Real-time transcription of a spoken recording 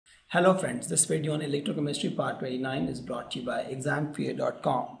Hello friends, this video on Electrochemistry part 29 is brought to you by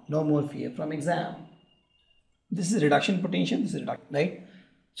examfear.com. No more fear from exam. This is reduction potential, this is reduction, right?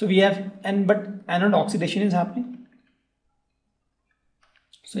 So we have, but anode oxidation is happening.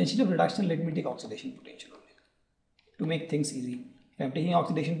 So instead of reduction, let me take oxidation potential only to make things easy. If I am taking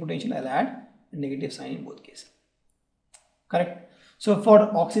oxidation potential, I'll add a negative sign in both cases. Correct? So for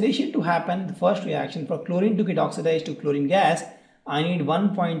oxidation to happen, the first reaction for chlorine to get oxidized to chlorine gas, I need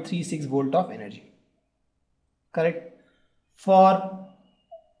 1.36 volt of energy. Correct? For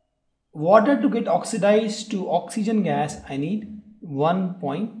water to get oxidized to oxygen gas, I need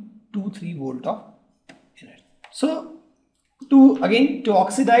 1.23 volt of energy. So to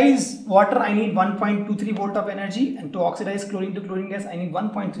oxidize water, I need 1.23 volt of energy, and to oxidize chlorine to chlorine gas, I need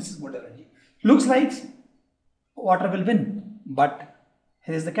 1.36 volt of energy. Looks like water will win, but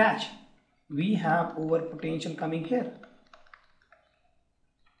here is the catch. We have over potential coming here.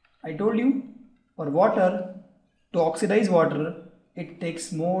 I told you, for water, to oxidize water, it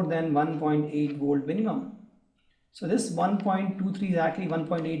takes more than 1.8 volt minimum. So this 1.23 is actually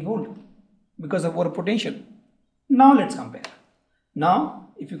 1.8 volt because of our potential. Now let's compare. Now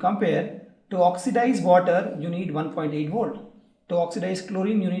if you compare, to oxidize water you need 1.8 volt. To oxidize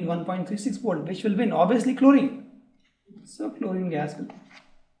chlorine you need 1.36 volt. Which will win? Obviously chlorine. So chlorine gas will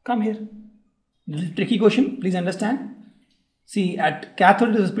come here. Little tricky question, please understand. See, at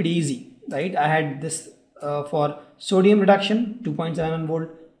cathode it was pretty easy, right? I had this for sodium reduction 2.71 volt,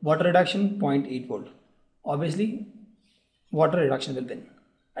 water reduction 0.8 volt. Obviously, water reduction will win.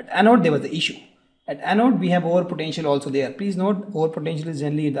 At anode there was the issue. At anode we have over potential also there. Please note, over potential is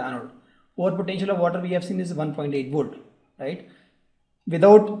generally the anode. Over potential of water we have seen is 1.8 volt, right?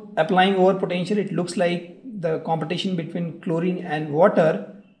 Without applying over potential, it looks like the competition between chlorine and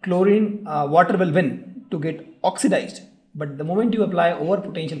water. Water will win to get oxidized. But the moment you apply over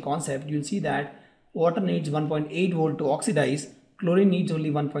potential concept, you will see that water needs 1.8 volt to oxidize, chlorine needs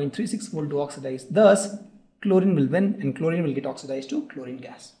only 1.36 volt to oxidize. Thus, chlorine will win and chlorine will get oxidized to chlorine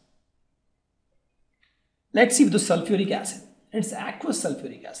gas. Let's see with the sulfuric acid. It's aqueous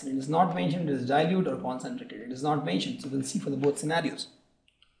sulfuric acid. It is not mentioned it is dilute or concentrated. It is not mentioned. So we'll see for the both scenarios.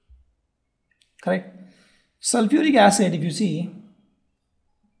 Correct? Sulfuric acid, if you see,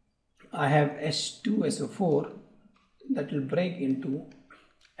 I have H2SO4 that will break into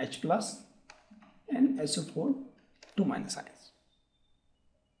H plus and SO4 2 minus ions.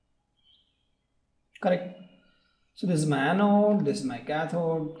 Correct? So this is my anode, this is my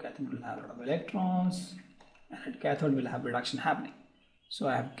cathode. Cathode will have a lot of electrons, and at cathode will have reduction happening. So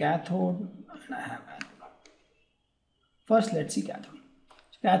I have cathode and I have anode. First let's see cathode.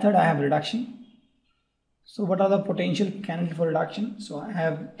 So cathode I have reduction. So what are the potential candidate for reduction? So I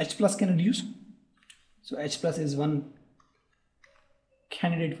have H plus can reduce. So H plus is one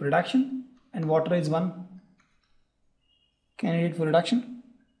candidate for reduction and water is one candidate for reduction.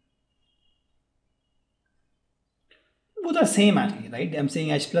 Both are same actually, right? I'm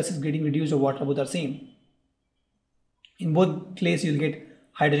saying H plus is getting reduced or water, both are same. In both cases you'll get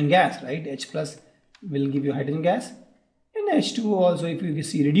hydrogen gas, right? H plus will give you hydrogen gas, and H2O also, if you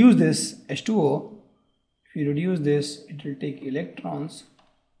see reduce this H2O, if you reduce this, it will take electrons.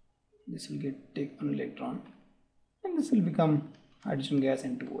 This will take one electron and this will become hydrogen gas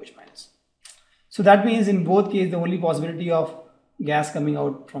and 2OH minus. So that means in both cases the only possibility of gas coming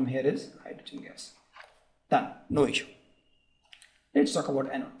out from here is hydrogen gas. Done, no issue. Let's talk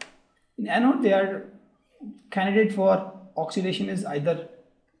about anode. In anode, they are candidate for oxidation is either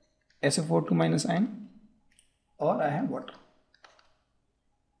SO4 2 minus ion or I have water.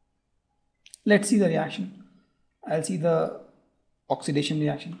 Let's see the reaction. I'll see the oxidation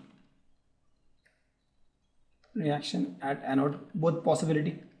reaction at anode, both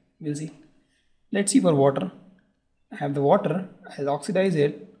possibility we'll see. Let's see for water. I have the water, I'll oxidize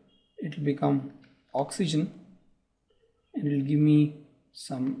it, it will become oxygen and it will give me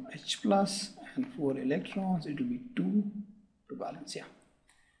some H plus and 4 electrons, it will be 2 to balance, yeah.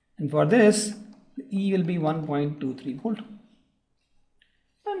 And for this, the E will be 1.23 volt.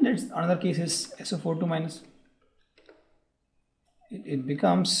 And let's, another case is SO4 2 minus. It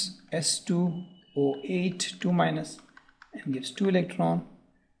becomes S2O8 2 minus and gives 2 electron,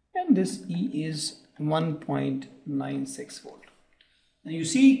 and this E is 1.96 volt. Now you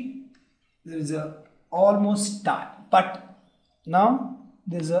see there is a almost start, but now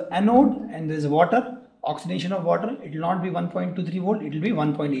there is a anode and there is water, oxidation of water. It will not be 1.23 volt, it will be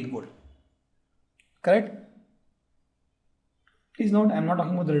 1.8 volt. Correct? Please note, I am not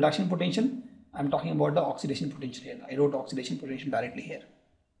talking about the reduction potential, I am talking about the oxidation potential here. I wrote oxidation potential directly here.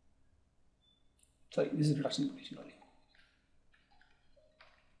 Sorry, this is reduction potential only.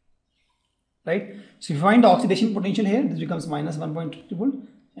 right? So if you find the oxidation potential here, this becomes minus 1.3 volt,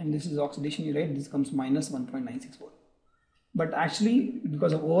 and this is oxidation, you write this becomes minus 1.96 volt. But actually,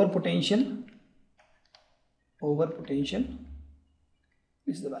 because of over potential,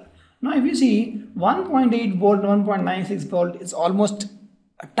 this is the value. Now if you see 1.8 volt, 1.96 volt is almost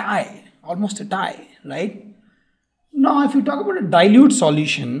a tie, right? Now if you talk about a dilute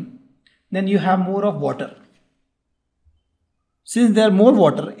solution, then you have more of water. Since there are more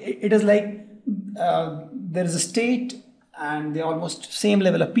water, it is like there is a state and they are almost same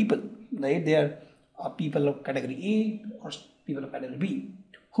level of people, right? They are people of category A or people of category B.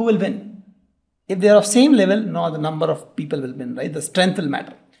 Who will win? If they are of same level, no, the number of people will win, right? The strength will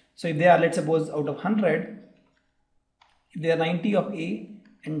matter. So if they are, let's suppose, out of 100, if they are 90 of A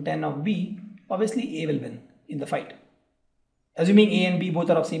and 10 of B, obviously A will win in the fight. Assuming A and B both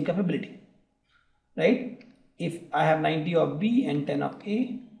are of same capability, right? If I have 90 of B and 10 of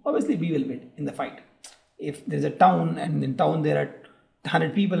A, obviously B will win in the fight. If there's a town and in town there are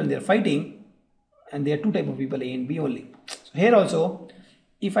 100 people and they're fighting, and there are two type of people, A and B only. So here also,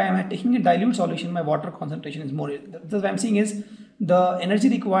 if I am taking a dilute solution, my water concentration is more. That's what I'm saying is the energy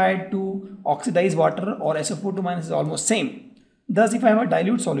required to oxidize water or SO4 minus is almost same. Thus, if I have a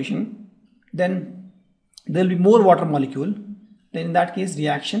dilute solution, then there will be more water molecule. Then in that case,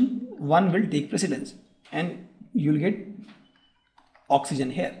 reaction 1 will take precedence and you will get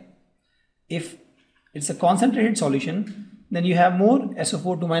oxygen here. If it's a concentrated solution, then you have more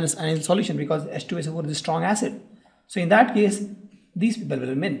SO4 minus ion solution because H2SO4 is a strong acid. So in that case, these people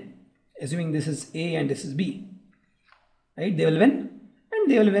will win, assuming this is A and this is B, right? They will win,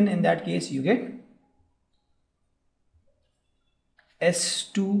 and they will win. In that case, you get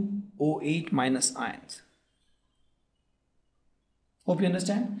S2O8 minus ions. Hope you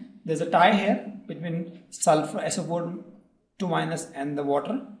understand. There's a tie here between sulfur SO4 minus and the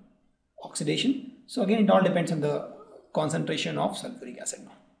water oxidation. So again, it all depends on the concentration of sulfuric acid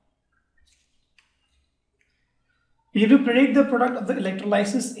now. You have to predict the product of the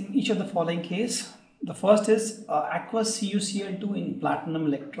electrolysis in each of the following case. The first is aqueous CuCl2 in platinum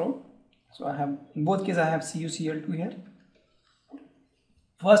electrode. So I have, in both cases I have CuCl2 here.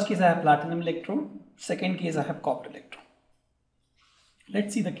 First case I have platinum electrode. Second case I have copper electrode.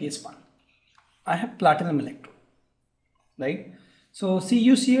 Let's see the case one. I have platinum electrode, right? So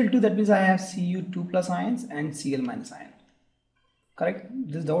CuCl2, that means I have Cu2 plus ions and Cl minus ion. Correct?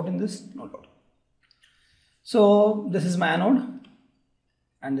 This doubt in this? No doubt. So this is my anode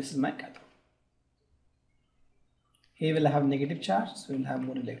and this is my cathode. Here will have negative charge, so we will have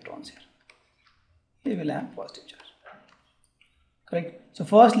more electrons here. Here will have positive charge. Correct? So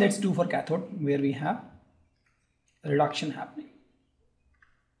first let's do for cathode, where we have reduction happening.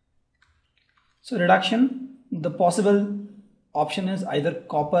 So reduction, the possible option is either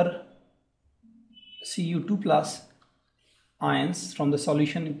copper Cu2 plus ions from the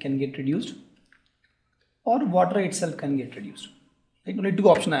solution can get reduced, or water itself can get reduced. Like only two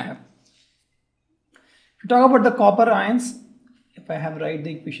options I have. If you talk about the copper ions, if I have write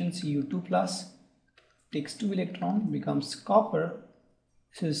the equation Cu2 plus takes 2 electron, becomes copper.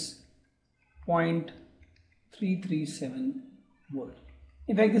 This is 0.337 volt.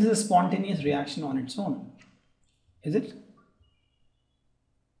 In fact, this is a spontaneous reaction on its own. Is it?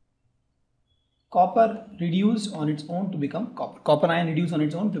 Copper reduced on its own to become copper. Copper ion reduced on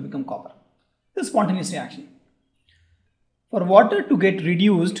its own to become copper. This is a spontaneous reaction. For water to get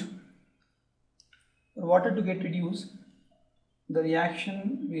reduced, the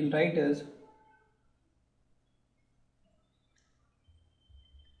reaction we'll write as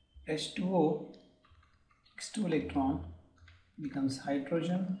H2O takes 2 electron, becomes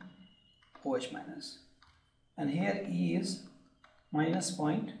hydrogen OH minus, and here E is minus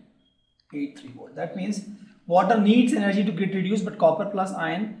 0.83 volt. That means water needs energy to get reduced, but copper plus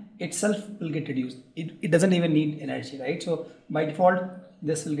ion itself will get reduced. It doesn't even need energy, right? So by default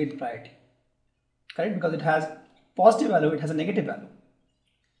this will get priority, correct? Because it has positive value, it has a negative value.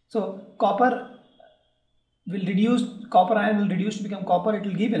 So copper ion will reduce to become copper, it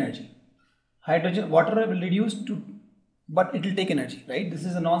will give energy. Water will reduce to, but it will take energy, right? This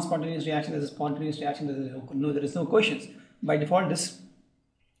is a non-spontaneous reaction, this is a spontaneous reaction, there is no questions. By default this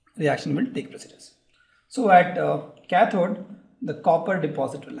reaction will take precedence. So at cathode, the copper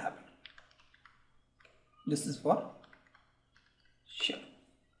deposit will happen. This is for sure.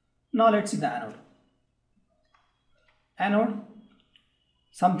 Now let's see the anode. Anode,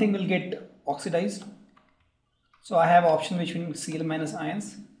 something will get oxidized. So I have option between Cl minus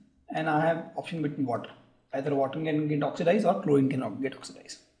ions and I have option between water. Either water can get oxidized or chlorine cannot get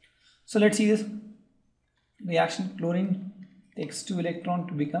oxidized. So let's see this reaction. Chlorine takes 2 electron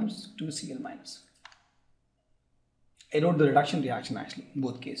to becomes 2 Cl minus. I wrote the reduction reaction actually in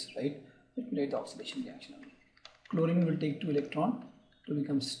both cases, right? Let me write the oxidation reaction only. Chlorine will take 2 electron to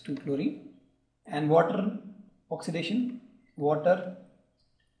becomes 2 chlorine, and water oxidation, water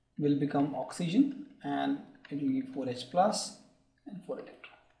will become oxygen and it will give 4H plus and 4 electron.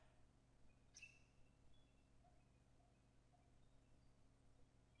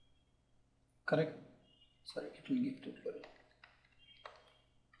 Correct? Sorry, it will give 2 chlorine.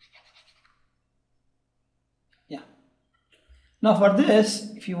 Yeah. Now for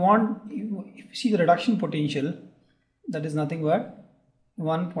this, if you want, if you see the reduction potential, that is nothing but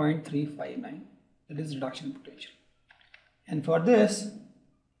 1.359. That is reduction potential. And for this,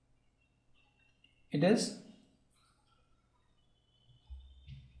 it is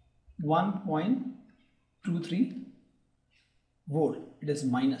 1.23 volt. It is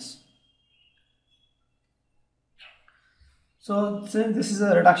minus. So since this is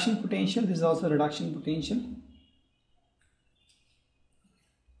a reduction potential, this is also a reduction potential.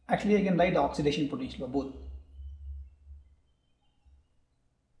 Actually, I can write the oxidation potential for both.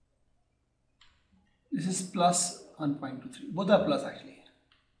 This is plus 1.23. Both are plus actually,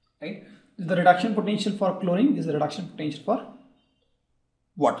 right? This is the reduction potential for chlorine. This is the reduction potential for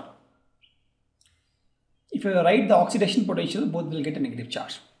water. If I write the oxidation potential, both will get a negative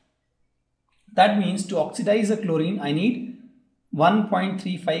charge. That means to oxidize a chlorine, I need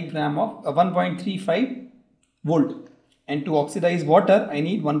 1.35 gram of 1.35 volt, and to oxidize water, I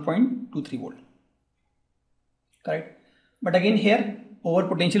need 1.23 volt. Correct? But again here, over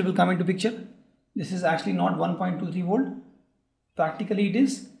potential will come into picture. This is actually not 1.23 volt. Practically it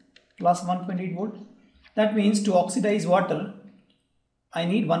is plus 1.8 volt. That means to oxidize water, I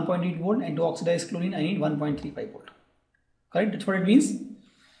need 1.8 volt, and to oxidize chlorine, I need 1.35 volt. Correct? That's what it means.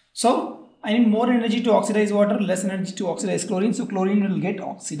 So I need more energy to oxidize water, less energy to oxidize chlorine. So chlorine will get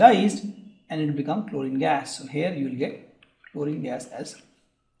oxidized and it will become chlorine gas. So here you will get chlorine gas as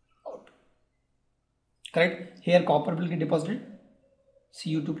out. Correct? Here copper will get deposited.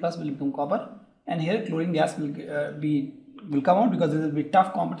 Cu2 plus will become copper, and here chlorine gas will come out because there will be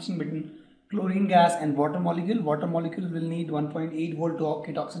tough competition between chlorine gas and water molecule. Water molecule will need 1.8 volt to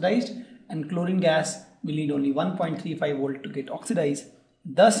get oxidized, and chlorine gas will need only 1.35 volt to get oxidized.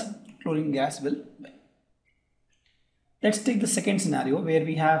 Thus, chlorine gas will win. Let's take the second scenario where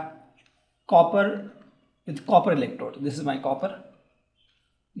we have copper with copper electrode. This is my copper.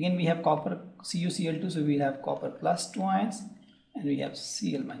 Again, we have copper CuCl2, so we have copper plus 2 ions, and we have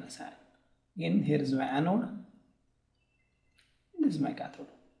Cl minus ion. Again, here is my anode. This is my cathode.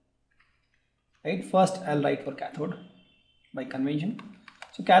 Right? First, I'll write for cathode by convention.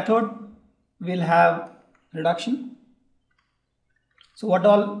 So cathode will have reduction. So what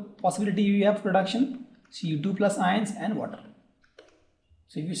all possibility you have for reduction? Cu2 plus ions and water.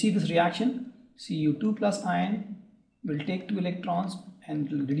 So if you see this reaction, Cu2 plus ion will take 2 electrons and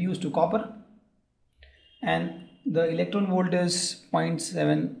will reduce to copper, and the electron volt is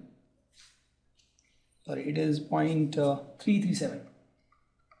 0.7. Sorry, it is 0.337.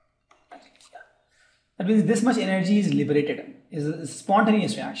 That means this much energy is liberated. It's a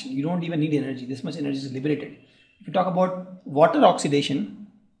spontaneous reaction. You don't even need energy. This much energy is liberated. If you talk about water oxidation,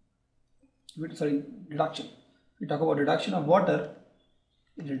 reduction. If you talk about reduction of water,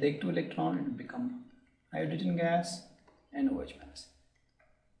 it will take 2 electrons, it will become hydrogen gas and OH minus.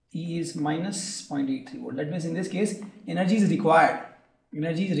 E is minus 0.83 volt. That means in this case, energy is required.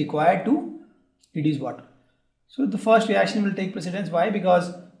 Energy is required to reduce water. So the first reaction will take precedence. Why?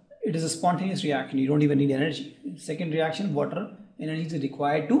 Because it is a spontaneous reaction. You don't even need energy. In second reaction, water energy is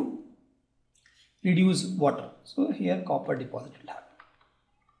required to reduce water. So here copper deposit will happen.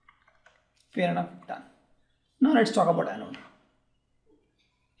 Fair enough, done. Now let's talk about anode.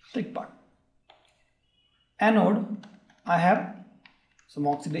 Trick part. Anode, I have some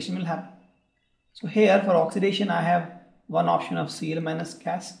oxidation will happen. So here for oxidation, I have one option of Cl minus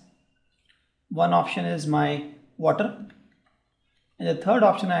gas. One option is my water. And the third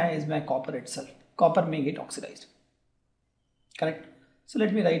option I have is my copper itself. Copper may get oxidized. Correct? So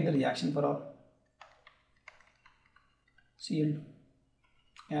let me write the reaction for all. Cl2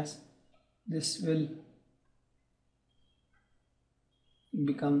 gas. This will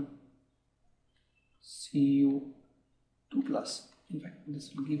become Cu2 plus. In fact,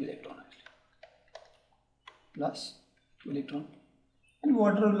 this will give electron actually. Plus 2 electron. And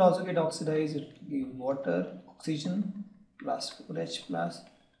water will also get oxidized. It will give water, oxygen, plus 4H plus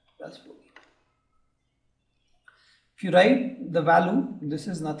 4. If you write the value, this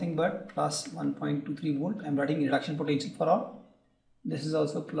is nothing but plus 1.23 volt. I am writing reduction potential for all. This is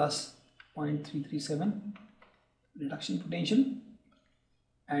also plus 0.337. reduction potential,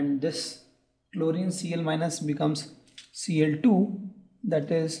 and this chlorine Cl minus becomes Cl2,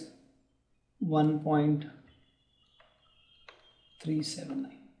 that is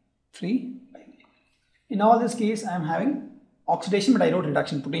 1.379. In all this case, I am having oxidation, but I wrote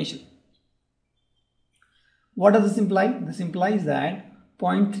reduction potential. What does this imply? This implies that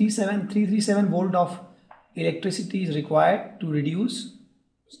 0.337 volt of electricity is required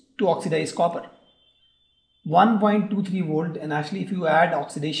to oxidize copper. 1.23 volt, and actually if you add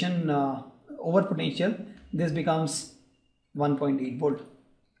oxidation over potential, this becomes 1.8 volt.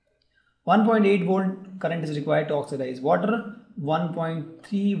 1.8 volt current is required to oxidize water.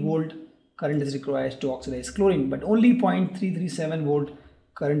 1.3 volt current is required to oxidize chlorine, but only 0.337 volt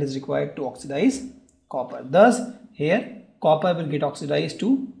current is required to oxidize copper. Thus, here copper will get oxidized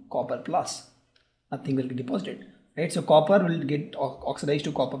to copper plus. Nothing will get deposited, right? So copper will get oxidized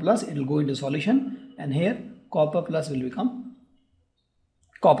to copper plus. It will go into solution, and here copper plus will become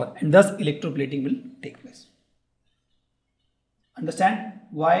copper, and thus electroplating will take place. Understand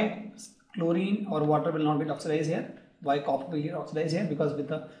why chlorine or water will not get oxidized here? Why copper will get oxidized here? Because with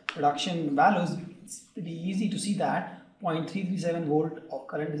the reduction values, it's pretty easy to see that 0.337 volt of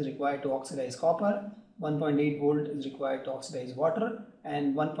current is required to oxidize copper, 1.8 volt is required to oxidize water,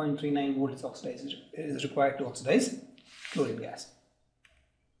 and 1.39 volt is required to oxidize chlorine gas.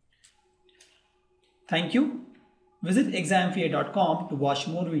 Thank you. Visit examfear.com to watch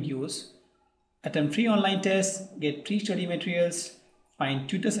more videos, attempt free online tests, get free study materials, find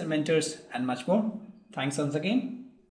tutors and mentors, and much more. Thanks once again.